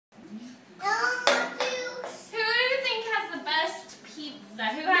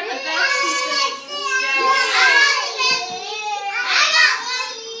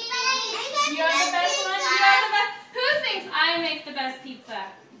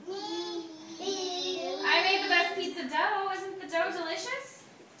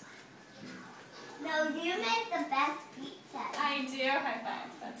No, you make the best pizza. I do. High five.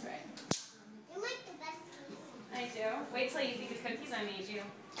 That's right. You make the best pizza. I do. Wait till you see the cookies I made you.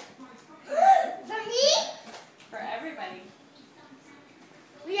 For me? For everybody.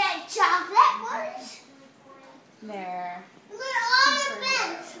 We had chocolate ones. There. We're all the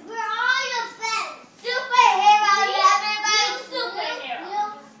best. We're all the best. Super